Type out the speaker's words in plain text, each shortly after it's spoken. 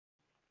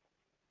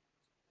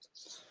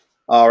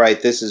All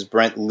right, this is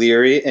Brent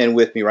Leary, and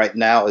with me right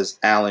now is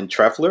Alan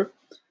Treffler.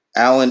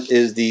 Alan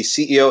is the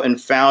CEO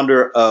and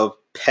founder of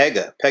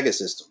Pega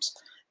Systems,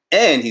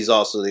 and he's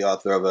also the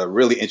author of a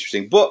really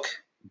interesting book,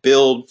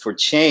 Build for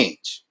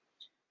Change,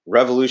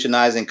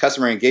 Revolutionizing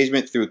Customer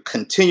Engagement Through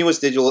Continuous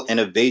Digital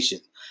Innovation.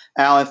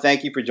 Alan,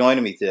 thank you for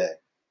joining me today.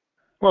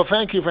 Well,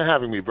 thank you for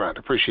having me, Brent.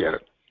 Appreciate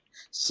it.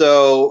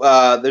 So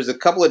there's a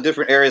couple of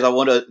different areas I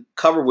want to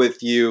cover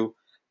with you,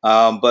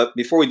 but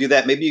before we do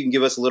that, maybe you can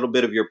give us a little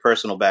bit of your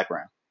personal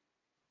background.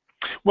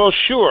 Well,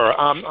 sure.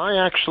 I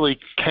actually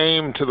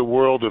came to the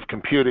world of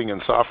computing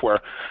and software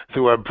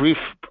through a brief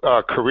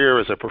career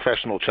as a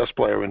professional chess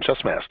player and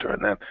chess master,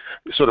 and that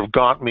sort of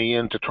got me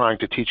into trying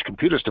to teach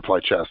computers to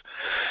play chess.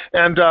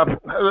 And that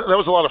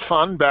was a lot of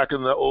fun back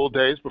in the old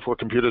days before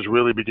computers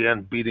really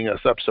began beating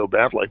us up so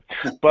badly.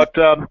 But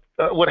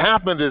what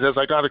happened is, as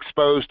I got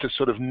exposed to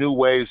sort of new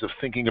ways of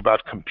thinking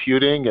about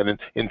computing and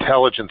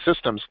intelligent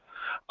systems,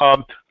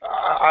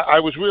 I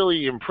was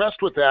really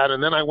impressed with that,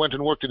 and then I went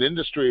and worked in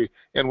industry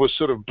and was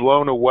sort of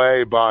blown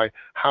away by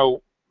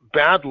how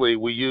badly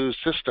we use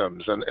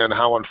systems and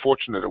how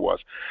unfortunate it was.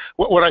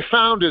 What I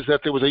found is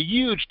that there was a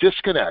huge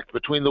disconnect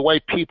between the way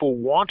people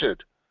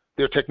wanted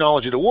their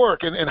technology to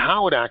work and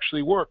how it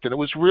actually worked, and it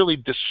was really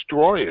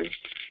destroying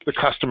the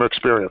customer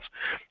experience.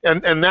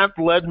 And that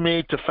led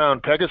me to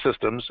found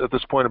Pegasystems at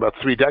this point about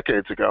 3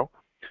 decades ago,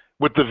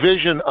 with the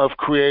vision of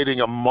creating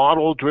a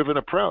model-driven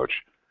approach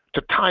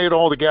to tie it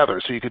all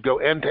together so you could go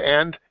end to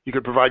end, you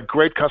could provide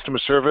great customer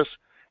service,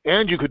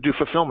 and you could do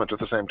fulfillment at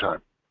the same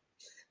time.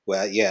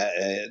 Well, yeah,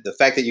 the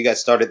fact that you got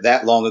started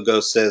that long ago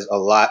says a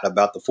lot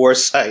about the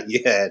foresight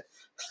you had.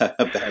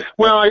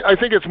 Well, I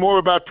think it's more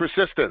about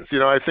persistence.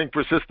 I think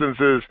persistence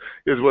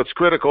is what's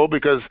critical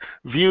because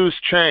views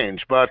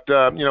change. But,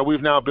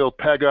 we've now built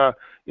Pega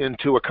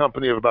into a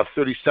company of about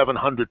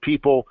 3,700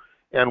 people,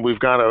 and we've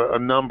got a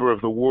number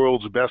of the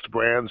world's best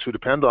brands who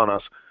depend on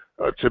us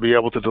to be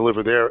able to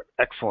deliver their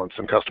excellence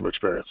in customer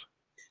experience.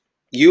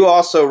 You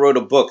also wrote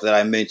a book that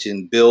I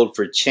mentioned, Build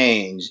for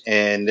Change,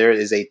 and there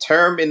is a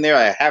term in there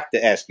I have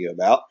to ask you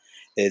about.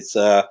 It's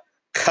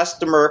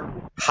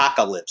customer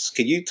apocalypse.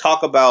 Can you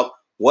talk about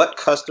what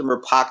customer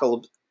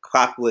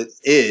apocalypse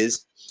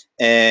is?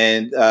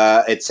 And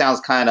it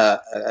sounds kind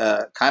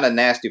of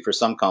nasty for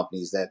some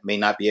companies that may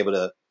not be able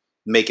to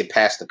make it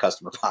past the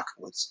customer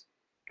apocalypse.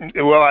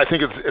 Well, I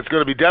think it's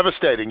going to be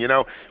devastating.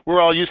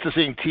 We're all used to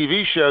seeing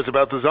TV shows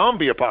about the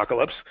zombie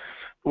apocalypse.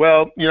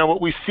 Well,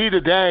 what we see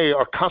today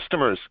are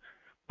customers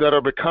that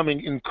are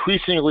becoming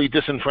increasingly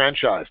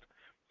disenfranchised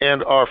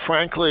and are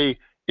frankly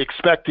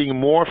expecting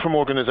more from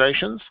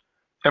organizations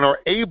and are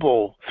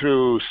able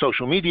through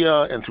social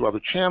media and through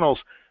other channels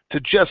to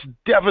just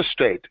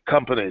devastate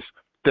companies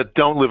that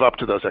don't live up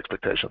to those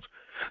expectations.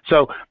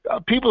 So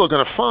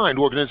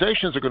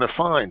organizations are going to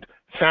find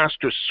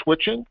faster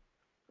switching,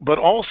 but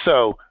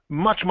also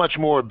much, much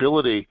more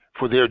ability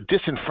for their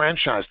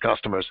disenfranchised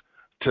customers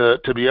to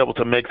be able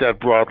to make that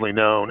broadly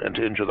known and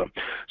to injure them.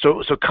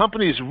 So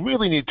companies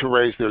really need to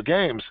raise their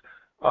games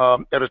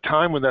at a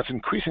time when that's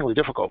increasingly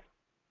difficult.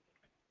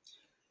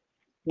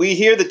 We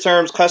hear the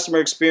terms customer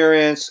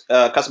experience,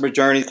 customer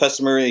journey,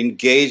 customer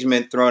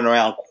engagement thrown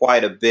around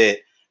quite a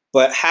bit,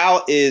 but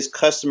how is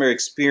customer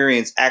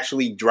experience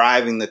actually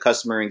driving the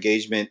customer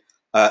engagement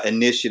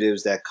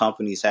initiatives that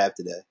companies have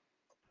today?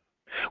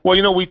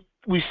 Well,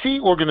 we see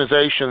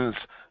organizations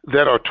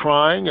that are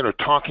trying and are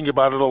talking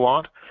about it a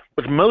lot,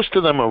 but most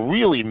of them are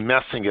really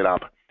messing it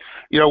up.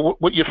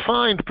 What you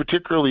find,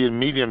 particularly in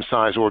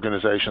medium-sized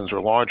organizations or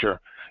larger,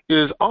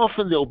 is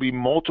often there'll be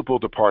multiple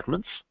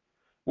departments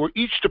where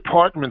each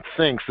department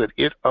thinks that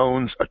it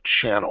owns a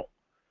channel.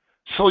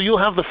 So you'll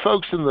have the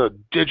folks in the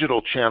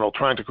digital channel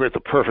trying to create the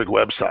perfect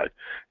website,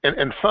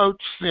 and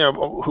folks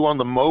who own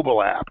the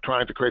mobile app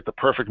trying to create the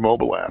perfect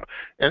mobile app,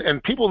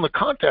 and people in the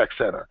contact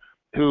center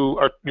who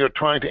are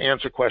trying to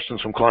answer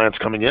questions from clients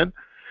coming in.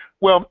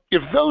 Well,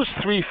 if those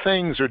three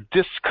things are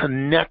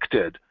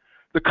disconnected,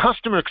 the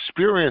customer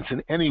experience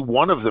in any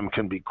one of them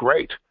can be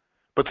great,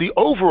 but the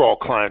overall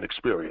client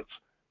experience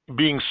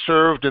being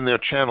served in their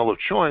channel of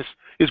choice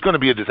is going to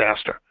be a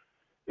disaster.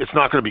 It's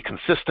not going to be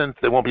consistent.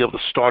 They won't be able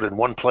to start in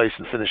one place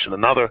and finish in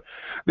another.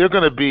 They're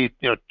going to be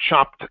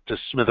chopped to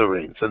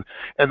smithereens.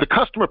 And the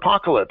customer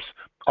apocalypse,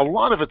 a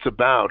lot of it's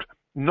about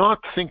not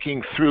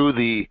thinking through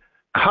the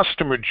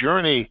customer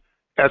journey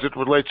as it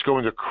relates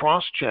going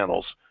across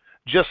channels,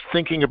 just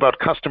thinking about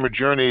customer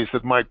journeys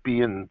that might be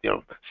in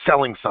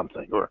selling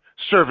something or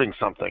serving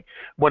something,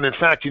 when in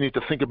fact you need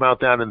to think about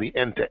that in the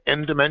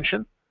end-to-end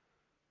dimension,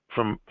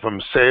 from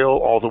sale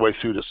all the way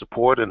through to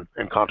support and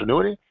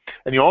continuity.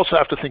 And you also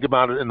have to think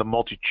about it in the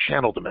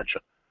multi-channel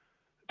dimension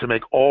to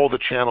make all the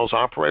channels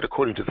operate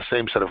according to the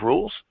same set of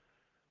rules,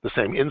 the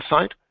same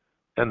insight,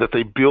 and that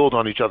they build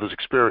on each other's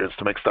experience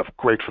to make stuff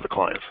great for the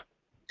clients.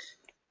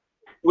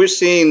 We're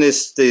seeing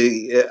this,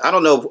 I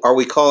don't know, are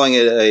we calling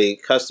it a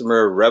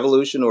customer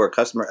revolution or a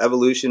customer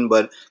evolution,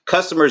 but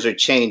customers are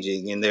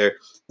changing in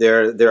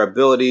their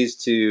abilities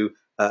to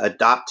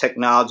adopt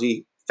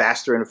technology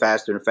faster and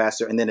faster and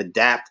faster, and then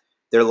adapt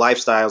their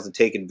lifestyles to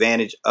take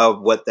advantage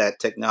of what that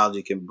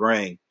technology can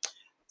bring.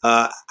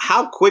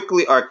 How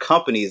quickly are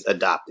companies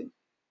adopting?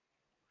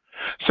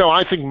 So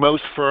I think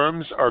most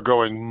firms are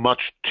going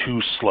much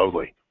too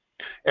slowly.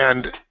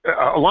 And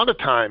a lot of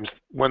times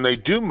when they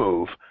do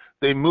move,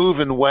 they move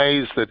in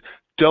ways that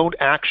don't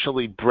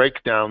actually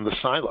break down the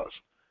silos.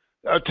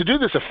 To do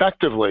this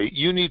effectively,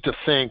 you need to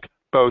think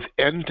both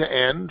end to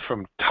end,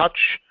 from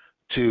touch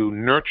to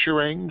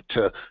nurturing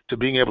to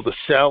being able to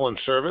sell and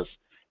service.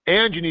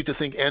 And you need to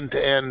think end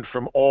to end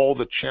from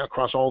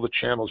across all the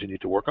channels you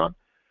need to work on.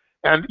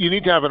 And you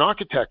need to have an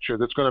architecture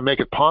that's going to make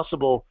it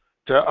possible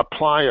to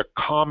apply a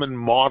common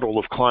model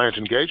of client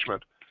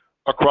engagement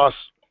across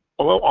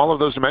all of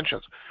those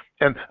dimensions.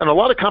 And a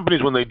lot of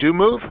companies, when they do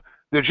move,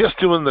 they're just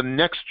doing the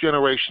next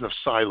generation of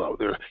silo.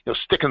 They're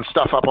sticking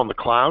stuff up on the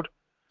cloud,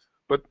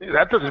 but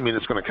that doesn't mean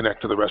it's going to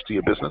connect to the rest of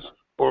your business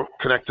or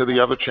connect to the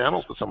other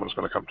channels that someone's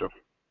going to come to.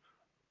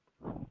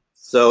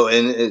 So,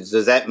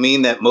 does that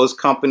mean that most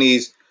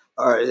companies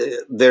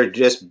they're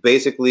just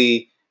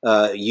basically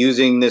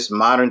using this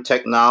modern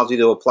technology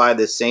to apply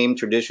the same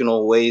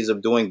traditional ways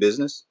of doing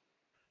business?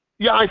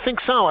 Yeah, I think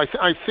so.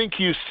 I think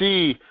you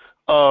see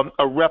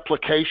a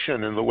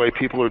replication in the way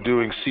people are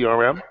doing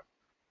CRM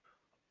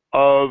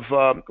of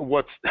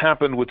what's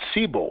happened with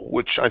Siebel,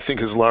 which I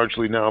think has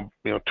largely now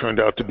turned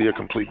out to be a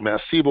complete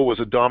mess. Siebel was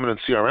a dominant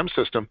CRM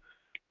system,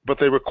 but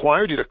they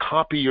required you to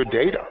copy your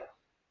data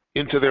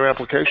into their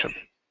application.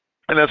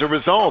 And as a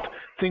result,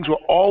 things were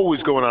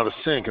always going out of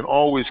sync and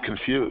always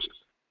confused.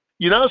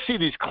 You now see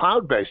these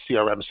cloud-based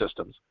CRM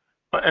systems.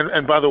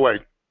 And by the way,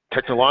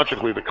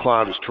 technologically, the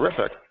cloud is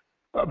terrific.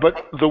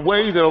 But the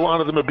way that a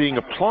lot of them are being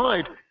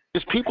applied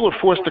is people are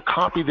forced to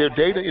copy their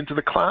data into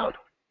the cloud.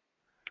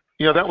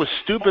 That was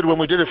stupid when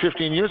we did it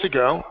 15 years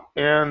ago.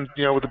 And,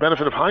 with the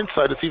benefit of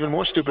hindsight, it's even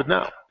more stupid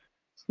now.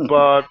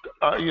 But,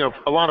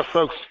 a lot of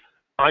folks,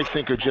 I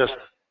think, are just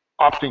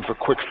opting for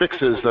quick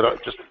fixes that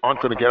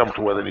aren't going to get them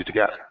to where they need to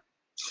get.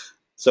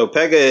 So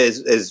Pega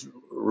is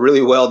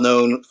really well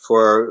known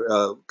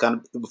for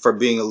for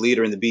being a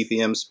leader in the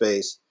BPM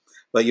space,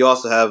 but you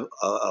also have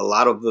a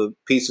lot of the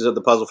pieces of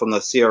the puzzle from the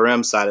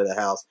CRM side of the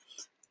house.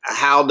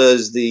 How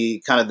does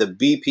the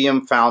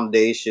BPM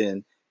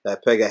foundation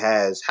that Pega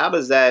has, how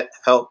does that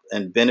help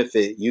and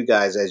benefit you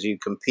guys as you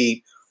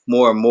compete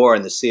more and more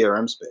in the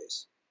CRM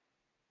space?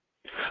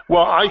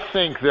 Well, I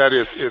think that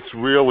it's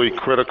really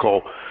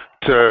critical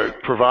to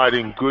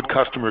providing good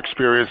customer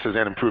experiences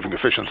and improving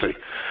efficiency.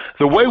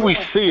 The way we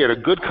see it, a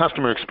good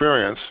customer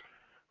experience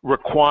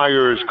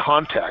requires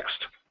context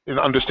in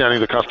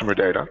understanding the customer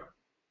data.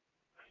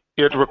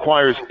 It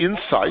requires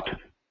insight,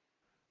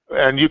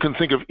 and you can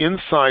think of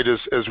insight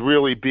as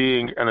really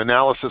being an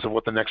analysis of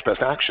what the next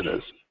best action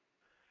is.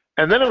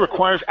 And then it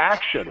requires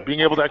action,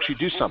 being able to actually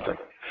do something.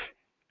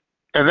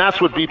 And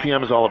that's what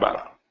BPM is all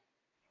about.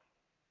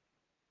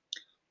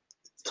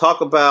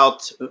 Talk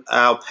about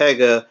how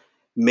Pega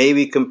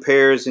maybe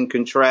compares and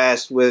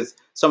contrasts with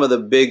some of the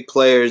big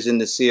players in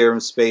the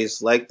CRM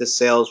space, like the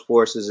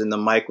Salesforces and the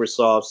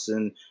Microsofts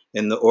and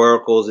the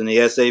Oracles and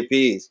the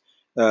SAPs.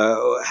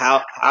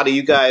 How do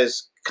you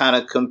guys kind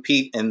of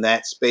compete in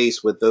that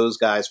space with those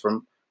guys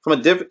from a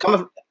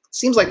different?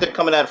 Seems like they're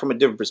coming at it from a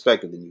different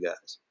perspective than you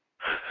guys.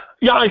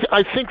 Yeah,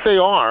 I think they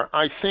are.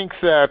 I think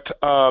that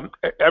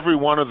every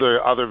one of the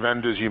other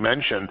vendors you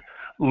mentioned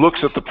looks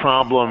at the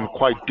problem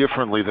quite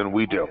differently than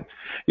we do.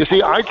 You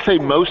see, I'd say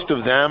most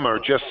of them are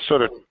just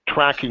sort of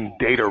tracking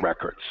data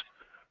records.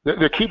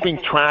 They're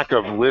keeping track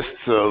of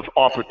lists of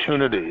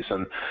opportunities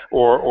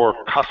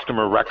or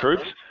customer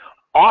records,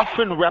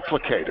 often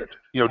replicated,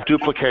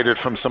 duplicated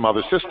from some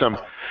other system,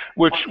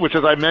 which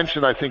as I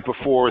mentioned, I think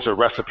before, is a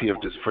recipe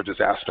for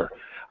disaster.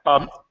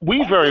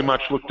 We very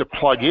much look to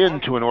plug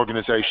into an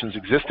organization's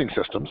existing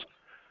systems,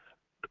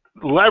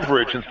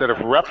 leverage instead of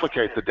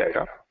replicate the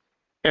data,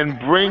 and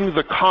bring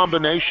the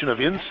combination of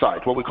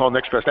insight, what we call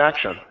next best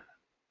action,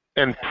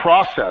 and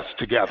process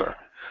together.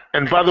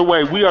 And by the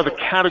way, we are the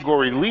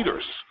category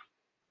leaders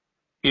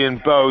in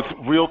both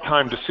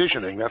real-time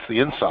decisioning, that's the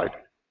insight,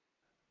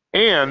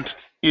 and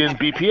in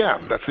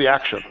BPM, that's the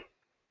action.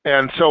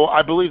 And so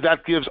I believe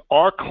that gives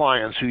our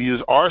clients who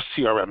use our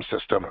CRM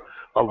system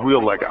a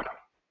real leg up.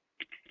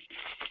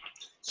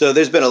 So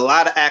there's been a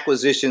lot of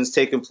acquisitions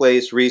taking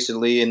place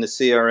recently in the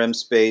CRM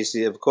space.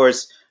 Of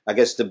course, I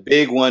guess the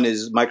big one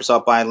is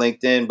Microsoft buying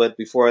LinkedIn, but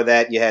before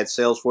that, you had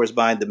Salesforce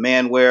buying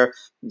Demandware.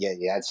 Yeah,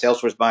 you had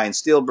Salesforce buying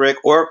SteelBrick.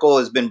 Oracle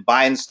has been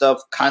buying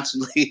stuff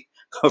constantly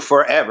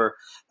forever.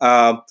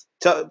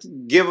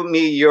 Give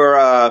me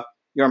your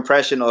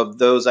impression of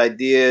those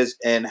ideas,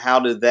 and how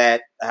do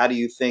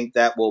you think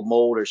that will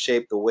mold or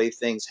shape the way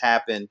things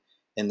happen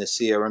in the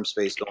CRM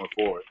space going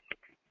forward?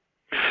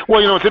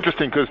 Well, it's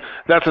interesting because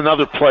that's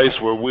another place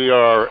where we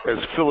are as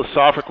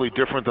philosophically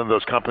different than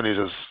those companies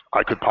as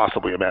I could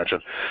possibly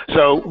imagine.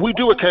 So we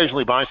do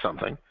occasionally buy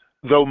something,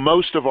 though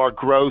most of our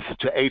growth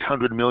to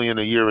 $800 million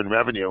a year in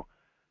revenue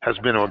has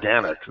been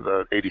organic.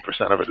 The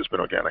 80% of it has been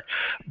organic.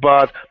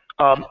 But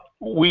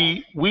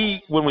we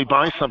when we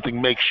buy something,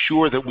 make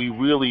sure that we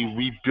really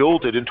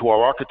rebuild it into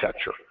our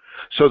architecture.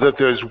 so that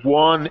there's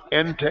one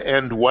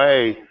end-to-end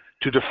way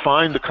to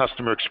define the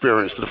customer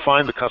experience, to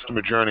define the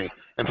customer journey,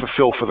 and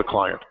fulfill for the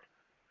client.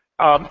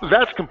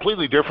 That's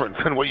completely different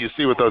than what you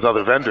see with those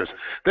other vendors.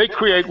 They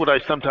create what I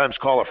sometimes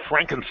call a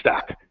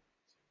Frankenstack.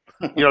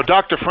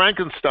 Dr.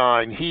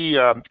 Frankenstein, he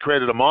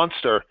created a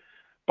monster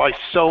by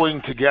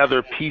sewing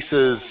together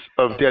pieces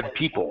of dead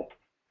people.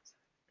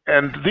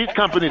 And these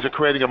companies are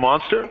creating a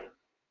monster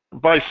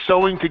by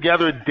sewing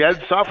together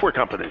dead software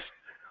companies.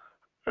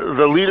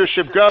 The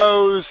leadership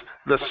goes,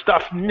 the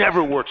stuff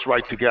never works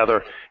right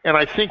together. And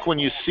I think when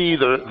you see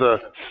the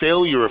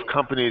failure of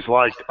companies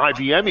like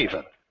IBM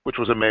even, which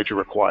was a major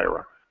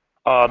acquirer,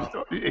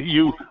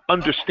 you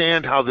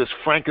understand how this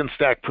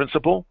Frankenstack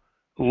principle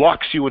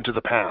locks you into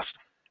the past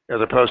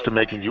as opposed to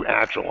making you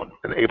agile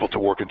and able to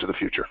work into the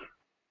future.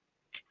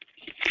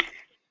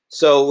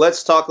 So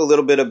let's talk a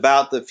little bit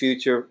about the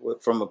future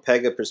from a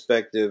Pega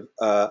perspective.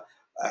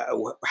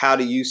 How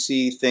do you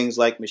see things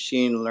like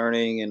machine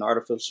learning and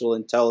artificial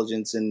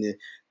intelligence and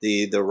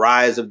the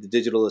rise of the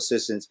digital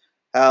assistants?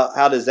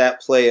 How does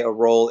that play a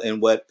role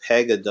in what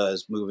Pega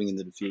does moving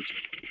into the future?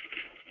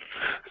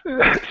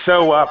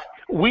 So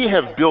we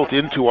have built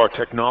into our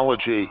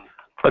technology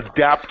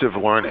adaptive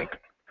learning.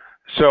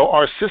 So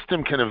our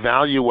system can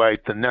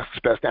evaluate the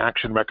next best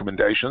action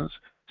recommendations,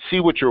 see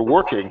what you're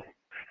working,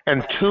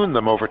 and tune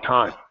them over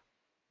time.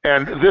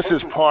 And this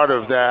is part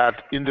of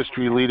that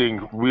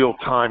industry-leading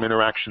real-time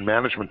interaction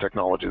management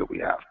technology that we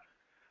have.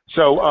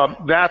 So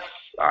that's,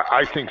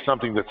 I think,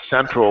 something that's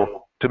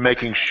central to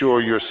making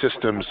sure your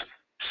systems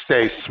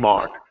stay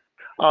smart.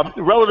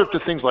 Relative to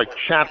things like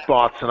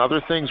chatbots and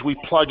other things, we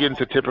plug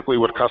into typically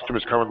what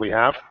customers currently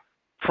have.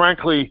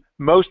 Frankly,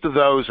 most of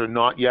those are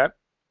not yet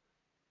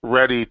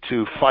ready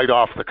to fight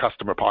off the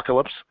customer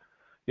apocalypse.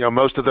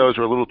 Most of those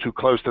are a little too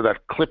close to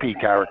that Clippy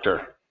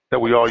character that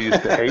we all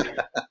used to hate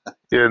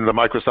in the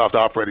Microsoft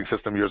operating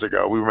system years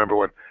ago. We remember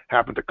what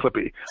happened to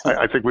Clippy.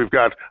 I think we've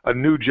got a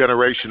new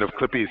generation of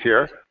Clippies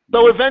here,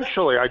 though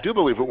eventually I do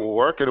believe it will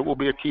work and it will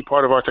be a key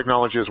part of our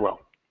technology as well.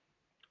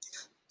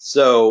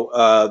 So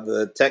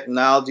the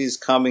technology is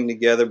coming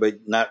together, but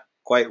not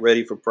quite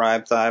ready for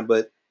prime time.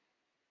 But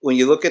when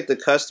you look at the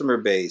customer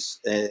base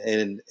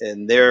and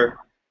their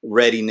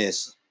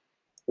readiness,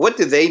 what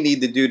do they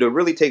need to do to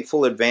really take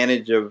full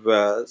advantage of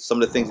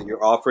some of the things that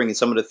you're offering and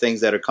some of the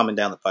things that are coming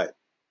down the pipe?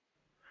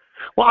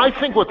 Well, I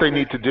think what they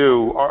need to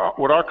do,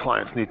 what our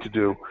clients need to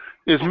do,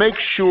 is make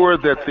sure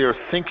that they're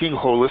thinking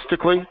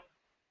holistically,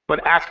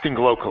 but acting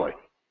locally.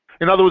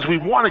 In other words, we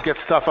want to get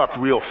stuff up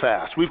real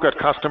fast. We've got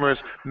customers,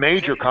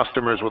 major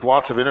customers with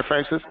lots of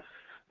interfaces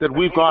that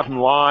we've gotten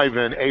live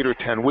in 8 or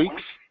 10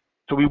 weeks.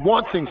 So we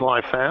want things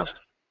live fast,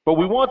 but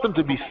we want them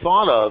to be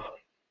thought of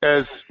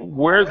as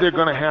where they're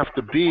going to have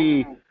to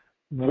be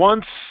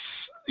once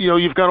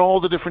you've got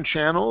all the different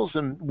channels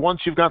and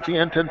once you've got the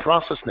end-to-end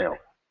process nailed.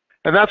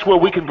 And that's where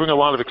we can bring a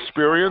lot of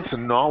experience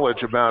and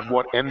knowledge about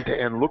what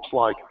end-to-end looks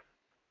like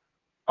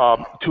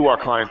to our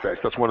client base.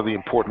 That's one of the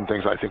important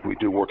things I think we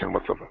do working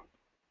with them.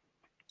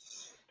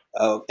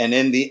 And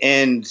in the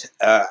end,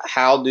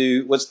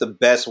 what's the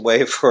best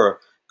way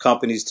for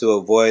companies to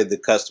avoid the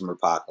customer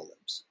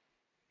apocalypse?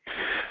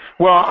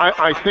 Well,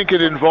 I think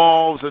it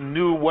involves a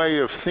new way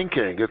of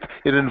thinking.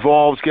 It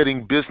involves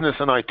getting business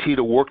and IT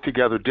to work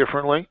together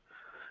differently.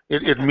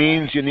 It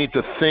means you need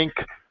to think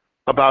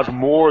about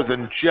more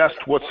than just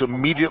what's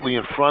immediately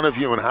in front of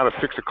you and how to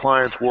fix a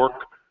client's work,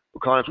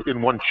 clients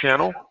in one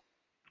channel.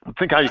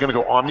 Think how you're going to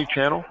go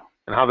omni-channel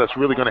and how that's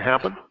really going to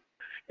happen.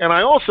 And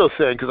I also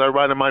think, because I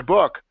write in my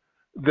book,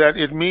 that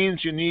it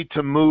means you need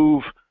to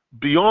move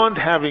beyond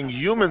having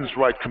humans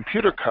write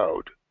computer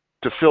code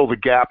to fill the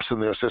gaps in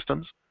their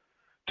systems,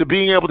 to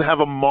being able to have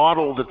a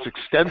model that's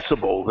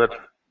extensible, that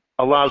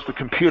allows the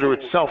computer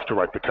itself to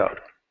write the code.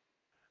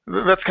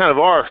 That's kind of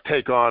our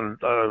take on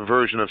a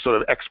version of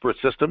sort of expert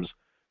systems,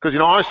 because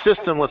our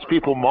system lets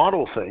people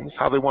model things,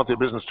 how they want their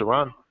business to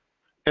run,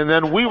 and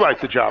then we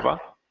write the Java,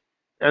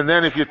 and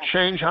then if you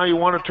change how you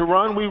want it to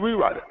run, we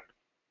rewrite it.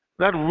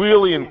 That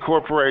really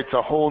incorporates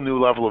a whole new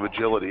level of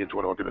agility into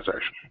an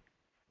organization.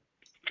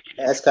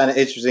 That's kind of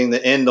interesting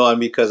to end on,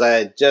 because I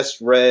had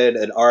just read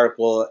an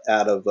article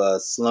out of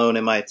Sloan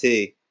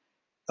MIT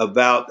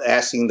about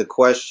asking the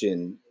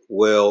question,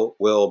 will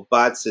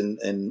bots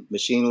and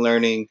machine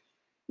learning,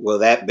 will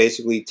that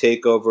basically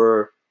take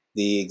over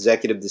the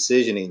executive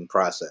decisioning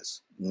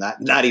process?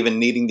 Not even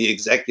needing the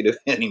executive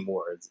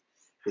anymore.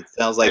 It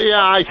sounds like.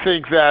 Yeah, I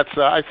think that's.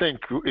 I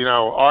think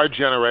our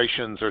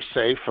generations are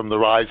safe from the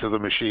rise of the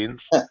machines.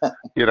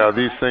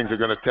 These things are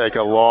going to take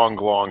a long,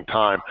 long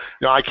time.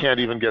 I can't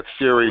even get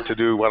Siri to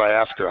do what I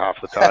ask her half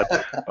the time,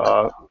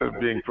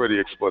 being pretty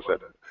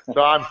explicit.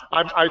 So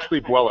I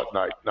sleep well at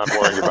night, not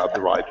worrying about the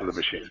rise of the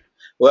machine.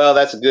 Well,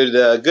 that's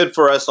good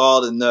for us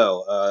all to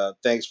know.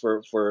 Thanks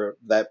for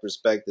that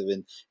perspective,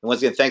 and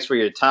once again, thanks for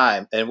your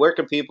time. And where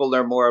can people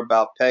learn more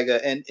about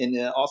Pega and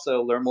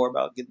also learn more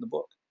about getting the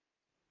book?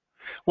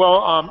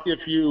 Well, if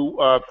you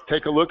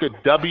take a look at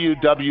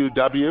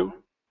www.pega.com,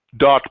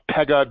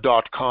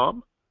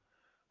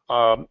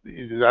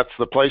 that's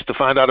the place to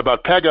find out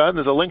about Pega. And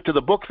there's a link to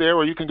the book there,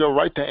 or you can go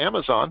right to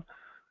Amazon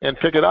and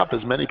pick it up,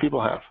 as many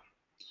people have.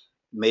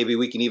 Maybe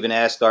we can even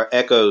ask our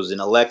Echoes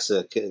and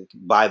Alexa to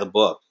buy the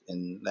book,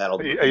 and that'll.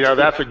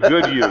 That's a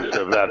good use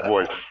of that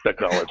voice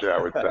technology, I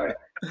would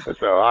say.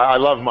 So I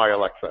love my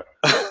Alexa.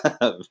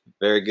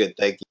 Very good.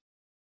 Thank you.